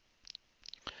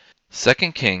2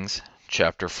 Kings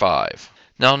chapter 5.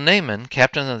 Now Naaman,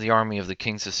 captain of the army of the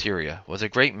kings of Syria, was a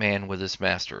great man with his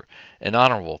master, and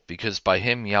honorable, because by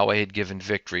him Yahweh had given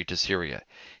victory to Syria.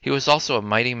 He was also a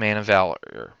mighty man of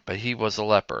valor, but he was a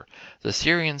leper. The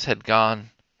Syrians had gone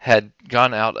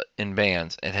out in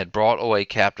bands, and had brought away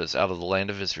captives out of the land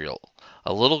of Israel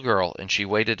a little girl, and she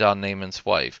waited on Naaman's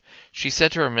wife. She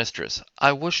said to her mistress,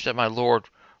 I wish that my lord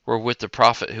were with the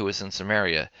prophet who is in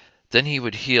Samaria, then he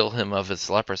would heal him of his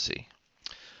leprosy.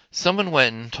 Someone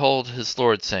went and told his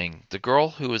lord, saying, The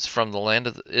girl who is from the land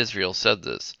of Israel said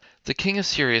this. The king of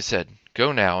Syria said,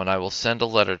 Go now, and I will send a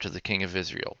letter to the king of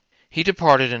Israel. He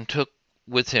departed and took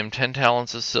with him 10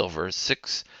 talents of silver,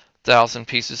 6,000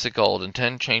 pieces of gold, and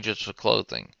 10 changes of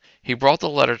clothing. He brought the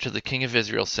letter to the king of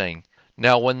Israel, saying,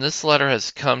 Now when this letter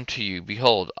has come to you,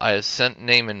 behold, I have sent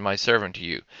Naaman my servant to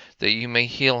you, that you may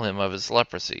heal him of his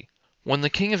leprosy. When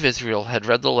the king of Israel had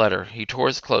read the letter, he tore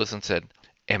his clothes and said,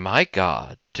 Am I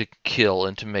God, to kill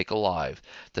and to make alive,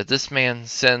 that this man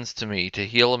sends to me to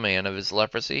heal a man of his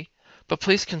leprosy? But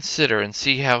please consider and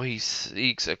see how he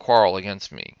seeks a quarrel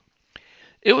against me.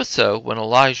 It was so, when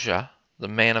Elijah, the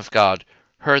man of God,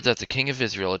 heard that the king of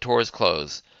Israel had tore his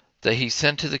clothes, that he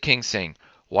sent to the king, saying,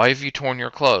 Why have you torn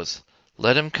your clothes?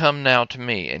 Let him come now to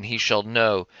me, and he shall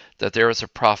know that there is a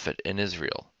prophet in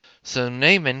Israel. So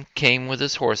Naaman came with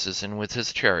his horses and with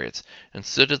his chariots, and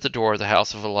stood at the door of the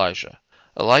house of Elijah.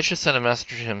 Elijah sent a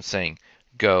messenger to him, saying,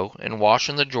 Go and wash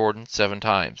in the Jordan 7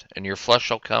 times, and your flesh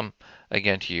shall come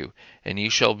again to you, and ye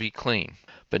shall be clean.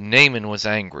 But Naaman was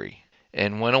angry,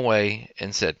 and went away,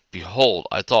 and said, Behold,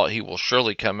 I thought he will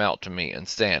surely come out to me, and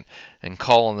stand, and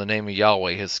call on the name of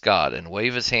Yahweh his God, and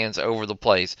wave his hands over the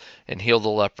place, and heal the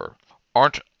leper.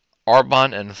 Aren't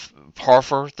Arban and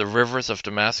Pharpar, the rivers of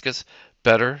Damascus,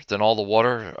 better than all the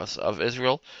water of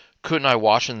Israel? Couldn't I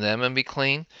wash in them and be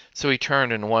clean? So he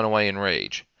turned and went away in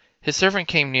rage. His servant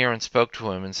came near and spoke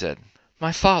to him and said,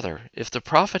 My father, if the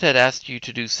prophet had asked you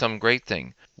to do some great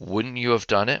thing, wouldn't you have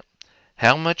done it?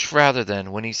 How much rather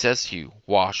then when he says to you,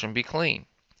 Wash and be clean?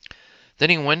 Then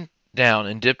he went down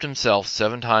and dipped himself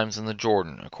 7 times in the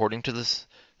Jordan, according to the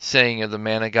saying of the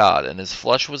man of God, and his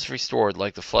flesh was restored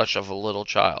like the flesh of a little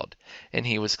child, and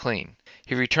he was clean.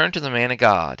 He returned to the man of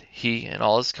God, he and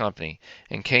all his company,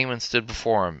 and came and stood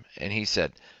before him. And he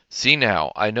said, See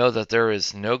now, I know that there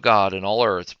is no God in all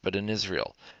earth but in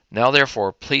Israel. Now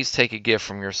therefore, please take a gift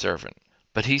from your servant.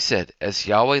 But he said, As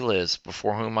Yahweh lives,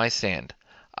 before whom I stand,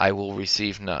 I will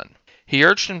receive none. He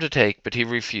urged him to take, but he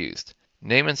refused.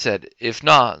 Naaman said, If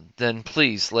not, then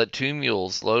please let 2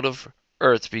 mules load of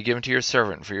earth be given to your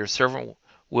servant, for your servant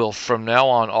will from now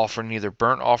on offer neither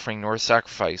burnt offering nor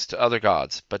sacrifice to other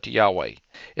gods, but to Yahweh.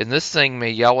 In this thing may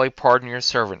Yahweh pardon your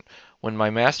servant. When my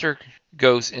master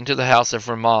goes into the house of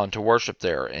Rimmon to worship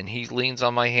there, and he leans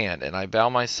on my hand, and I bow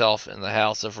myself in the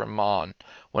house of Rimmon,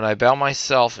 when I bow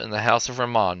myself in the house of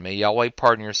Rimmon, may Yahweh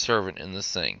pardon your servant in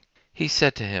this thing. He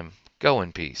said to him, Go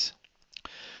in peace.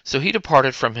 So he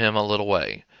departed from him a little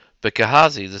way. But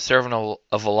Gehazi, the servant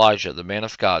of Elijah, the man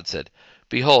of God, said,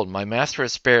 Behold, my master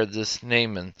has spared this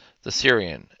Naaman the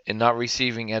Syrian, in not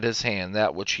receiving at his hand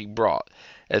that which he brought.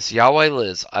 As Yahweh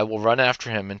lives, I will run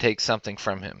after him and take something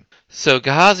from him. So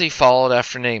Gehazi followed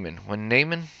after Naaman. When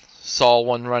Naaman saw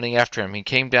one running after him, he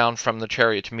came down from the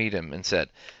chariot to meet him, and said,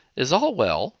 Is all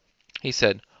well? He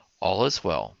said, All is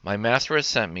well. My master has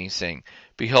sent me, saying,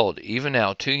 Behold, even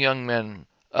now 2 young men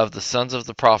of the sons of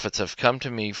the prophets have come to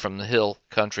me from the hill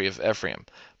country of Ephraim.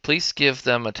 Please give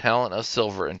them a talent of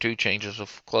silver and 2 changes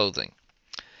of clothing.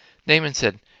 Naaman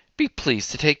said, Be pleased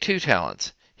to take 2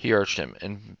 talents. He urged him,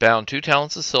 and bound 2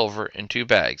 talents of silver in 2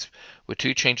 bags, with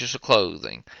 2 changes of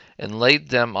clothing, and laid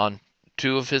them on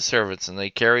 2 of his servants, and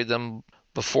they carried them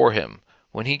before him.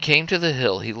 When he came to the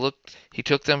hill, he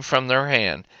took them from their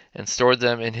hand, and stored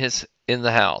them in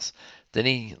the house. Then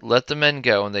he let the men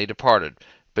go, and they departed.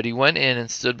 But he went in and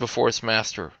stood before his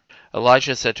master.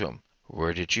 Elijah said to him,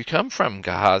 Where did you come from,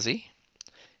 Gehazi?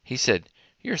 He said,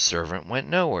 Your servant went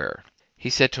nowhere. He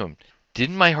said to him,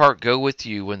 Didn't my heart go with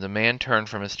you when the man turned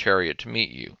from his chariot to meet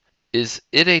you? Is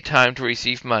it a time to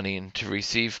receive money and to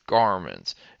receive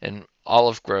garments, and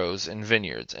olive groves and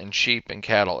vineyards, and sheep and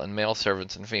cattle, and male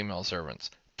servants and female servants?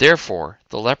 Therefore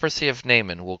the leprosy of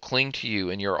Naaman will cling to you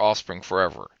and your offspring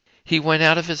forever. He went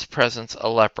out of his presence a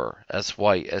leper, as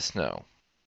white as snow.